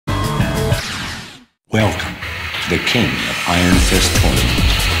Welcome to the King of Iron Fist Tournament.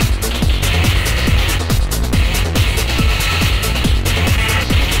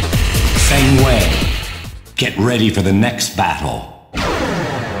 Feng, get ready for the next battle.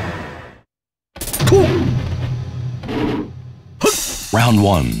 Round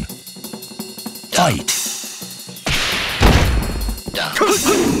 1. Fight!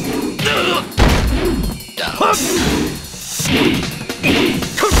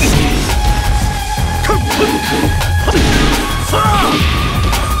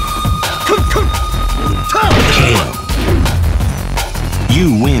 KO.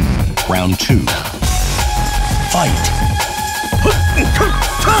 You win. Round 2. Fight.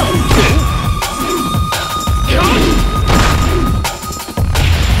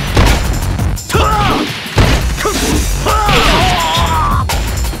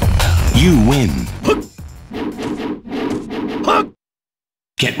 You win.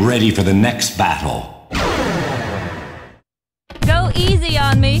 Get ready for the next battle. Go easy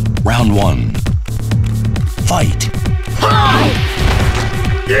on me. Round 1. Fight.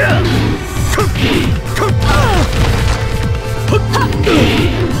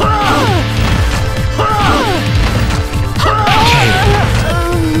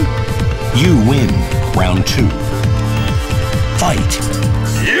 You win. Round 2. Fight.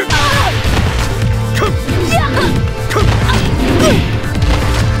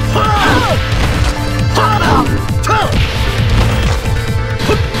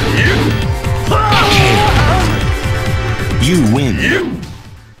 You win.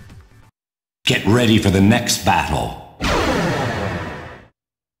 Get ready for the next battle.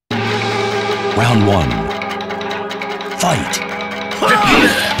 Round 1. Fight.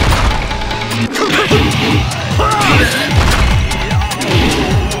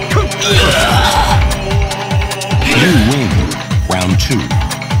 You win. Round 2.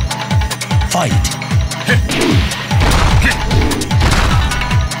 Fight.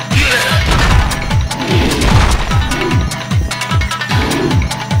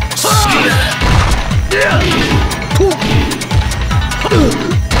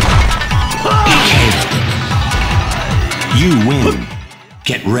 You win.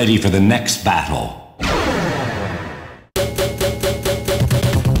 Get ready for the next battle.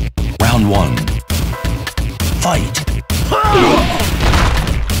 Round 1. Fight.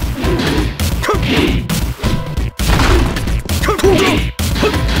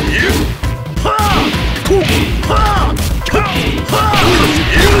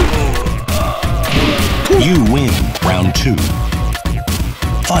 You win. Round 2.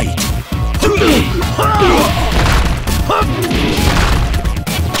 Fight.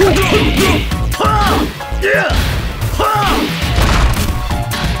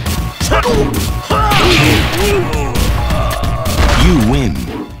 You win.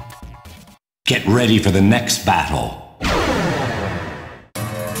 Get ready for the next battle.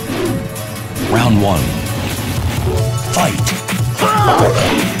 Round 1. Fight.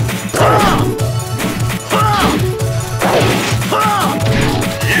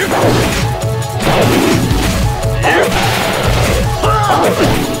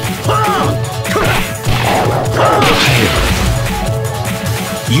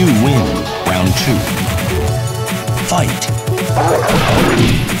 You win. Round 2. Fight.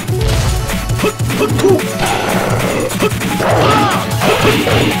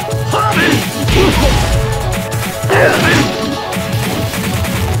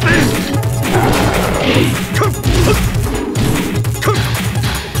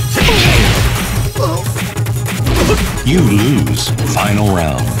 You lose. Final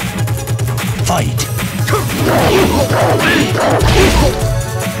round. Fight.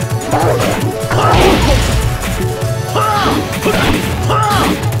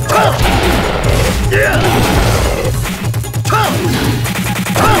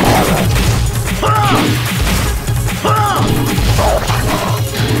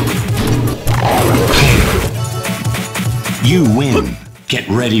 You win. Get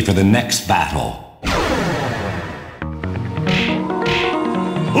ready for the next battle.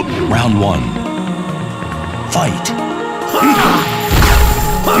 Round 1. Fight.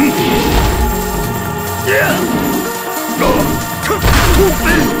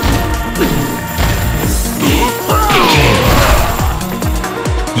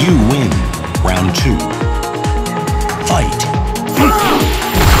 You win. Round 2. Fight.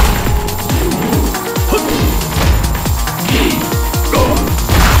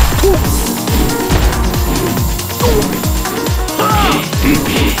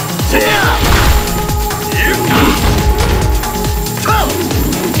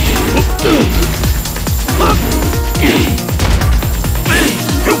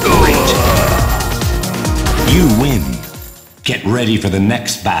 You win. Get ready for the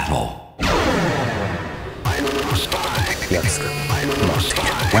next battle.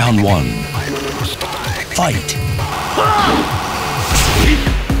 Round 1. Fight.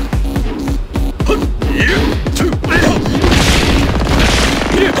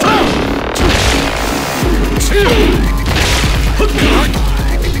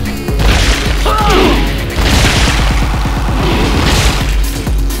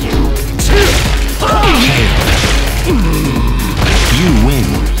 You win.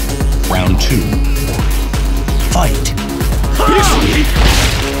 Round 2. Fight.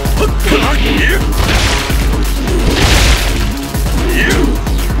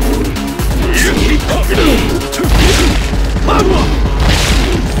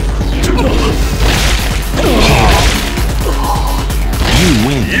 You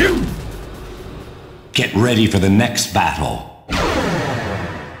win. Get ready for the next battle.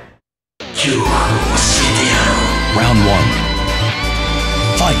 Round 1.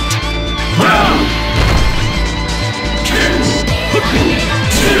 Fight.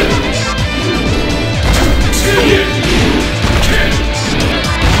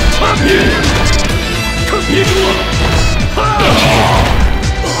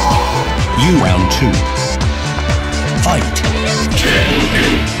 You round 2. Fight.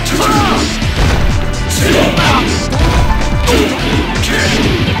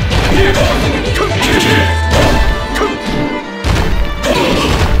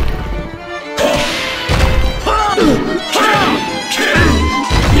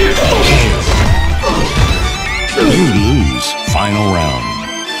 You lose. Final round.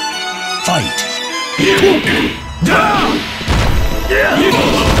 Fight.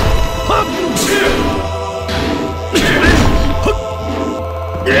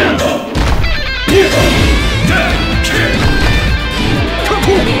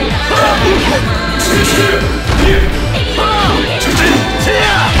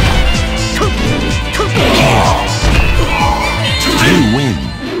 You win.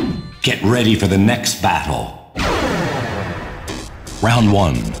 Get ready for the next battle. Round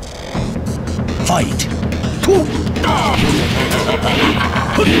 1. Fight.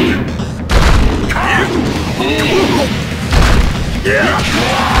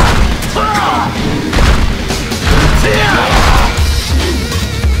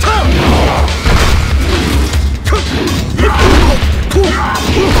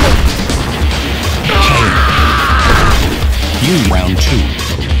 You round 2.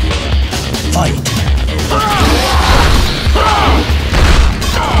 Fight.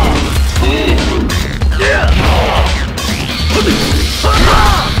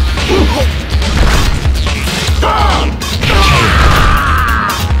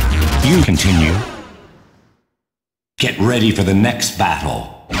 You continue. Get ready for the next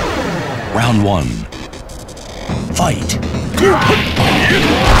battle. Round 1. Fight.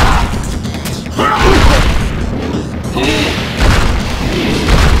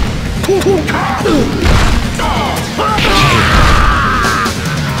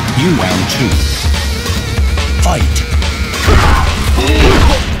 You round 2. Fight.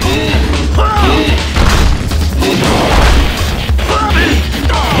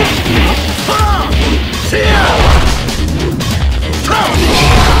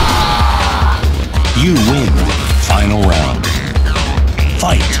 You win. Final round.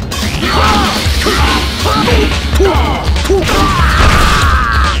 Fight.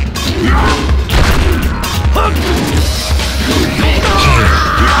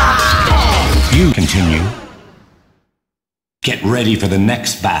 You continue. Get ready for the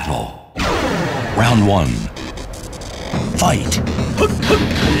next battle. Round 1. Fight.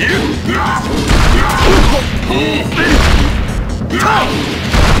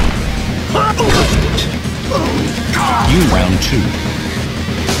 You round 2.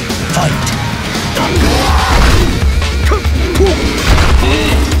 Fight.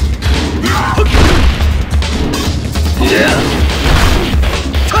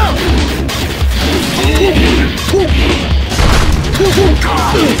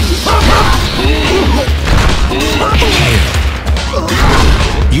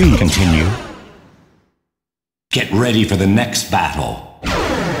 You continue. Get ready for the next battle.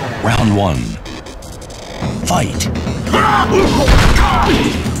 Round 1. Fight.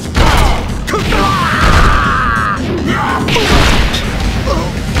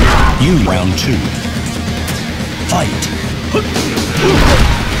 You round 2. Fight.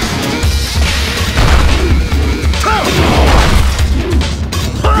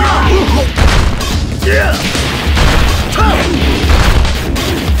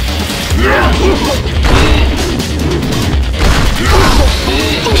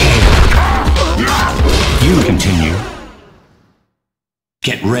 You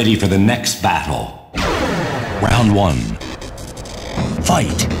Get ready for the next battle. Round 1.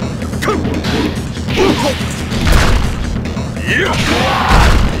 Fight!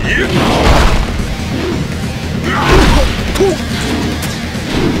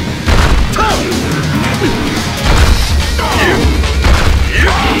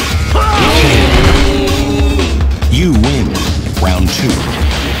 You win. Round 2.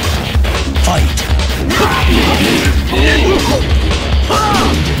 Fight!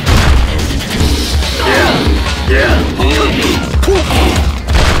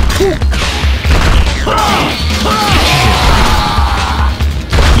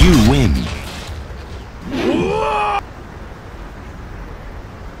 You win.